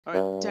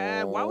Alright,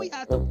 Dad, why we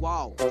have to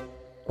walk?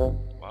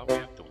 Why we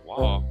have to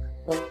walk?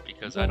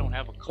 Because I don't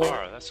have a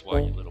car. That's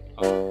why, you little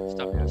punk.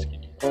 Stop asking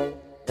me.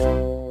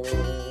 Oh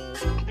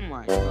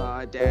my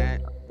god,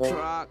 Dad.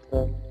 Croc.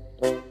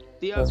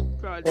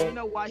 Croc, do you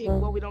know why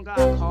we don't got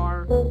a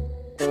car?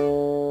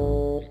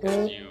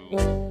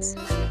 Because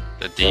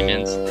the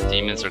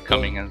demons are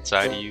coming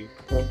inside of you.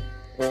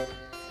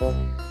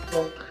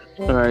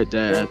 Alright,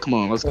 Dad, come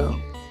on, let's go.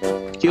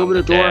 Can you open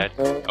the door? Dad.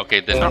 Okay,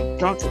 then.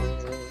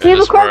 We have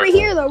a car right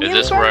here, though. Is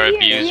this where I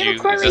abuse you?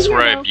 Is this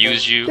where I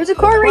abuse you? There's a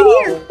car right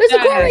here. There's a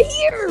car right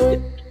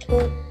here.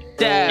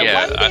 Dad,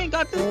 Yeah, why you ain't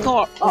got this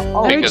car?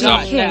 Because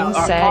OG King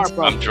said,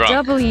 I'm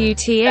drunk.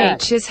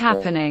 WTH is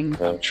happening.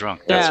 I'm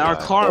drunk. That's Dad, our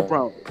why. car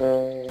broke.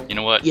 You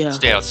know what? Yeah.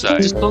 Stay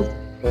outside.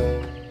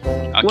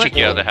 I'll kick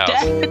you out of the house.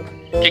 Dad?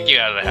 Kick you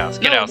out of the house.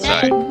 Get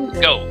outside.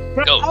 Go.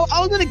 Bro, Go. I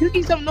was gonna cook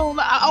you something. No,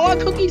 I want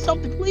to cook you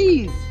something,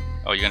 please.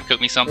 Oh, you're gonna cook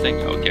me something?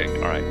 Okay.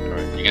 All right.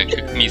 You're gonna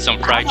cook me some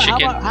fried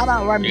chicken? How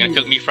about right You're gonna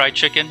cook me fried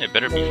chicken? It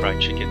better be fried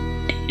chicken.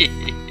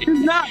 It's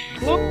not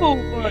cool.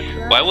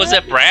 Why was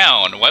it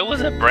brown? Why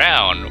was it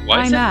brown?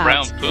 Why is it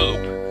brown poop?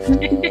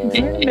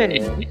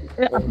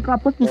 I forgot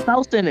to put some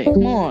sauce in it.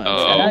 Come on.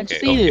 Oh, I okay.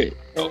 see it.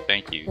 Oh,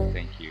 thank you. Oh,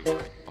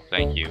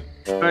 thank you.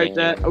 Alright,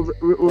 Dad,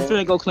 we're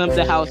finna go clean up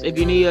the house. If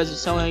you need us to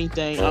sell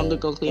anything, I'm gonna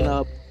go clean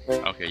up.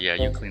 Okay, yeah,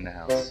 you clean the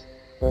house.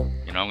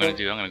 You know what I'm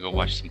gonna go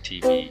watch some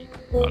TV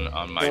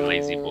on my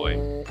lazy boy.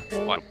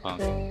 What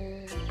punk?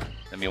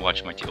 Let me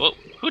watch my TV. Oh,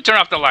 who turned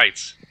off the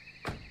lights?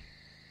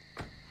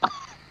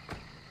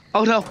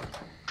 Oh no!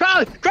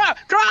 Krog!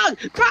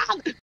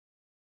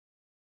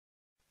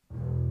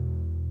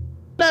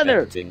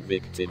 Suspecting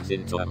victims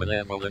into a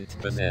malevolent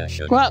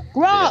possession. Krog!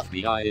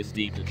 The FBI is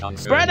deeply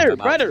concerned Brother!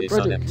 about this We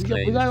gotta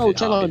unexplained go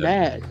check on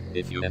phenomenon. Dad.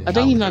 If you I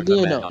think he's not encounter the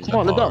good man enough. on Come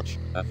on, the let's go.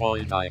 porch,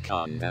 avoid eye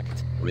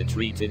contact,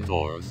 retreat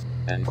indoors,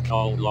 and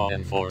call law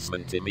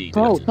enforcement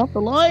immediately. Bro, stop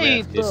the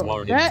lights! Spread this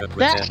warning That to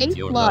protect hate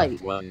your light!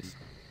 loved ones.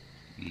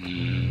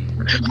 You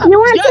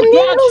want some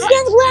noodles,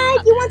 young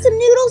lad? You want some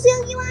noodles,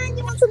 young lad?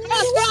 You want some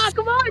noodles? Krog,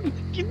 come on!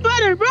 Get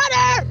better,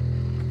 brother!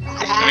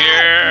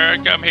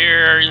 Come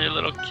here, you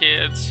little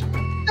kids.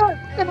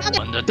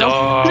 Open the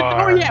door. The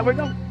door yet, we're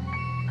going.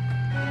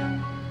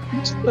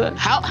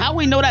 How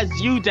we know that's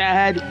you,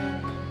 Dad?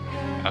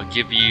 I'll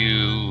give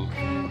you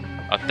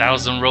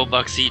 1,000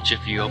 Robux each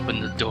if you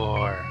open the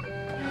door.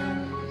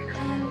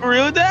 For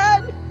real,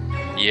 Dad?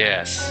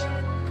 Yes.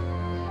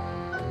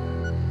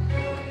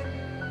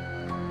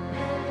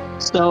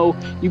 So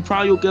you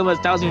probably will give us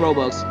 1,000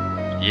 Robux.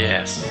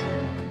 Yes.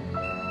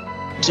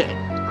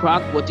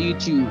 Croc, what do you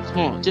choose?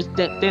 Hold on, just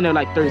stand there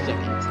like 30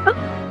 seconds.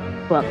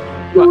 Croc,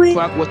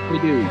 what should we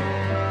do?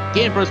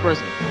 Get in first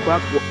person.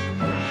 Croc,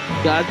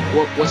 guys,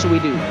 what should we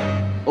do?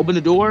 Open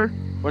the door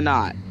or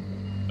not?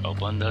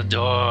 Open the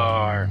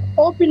door.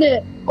 Open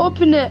it.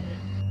 Open it.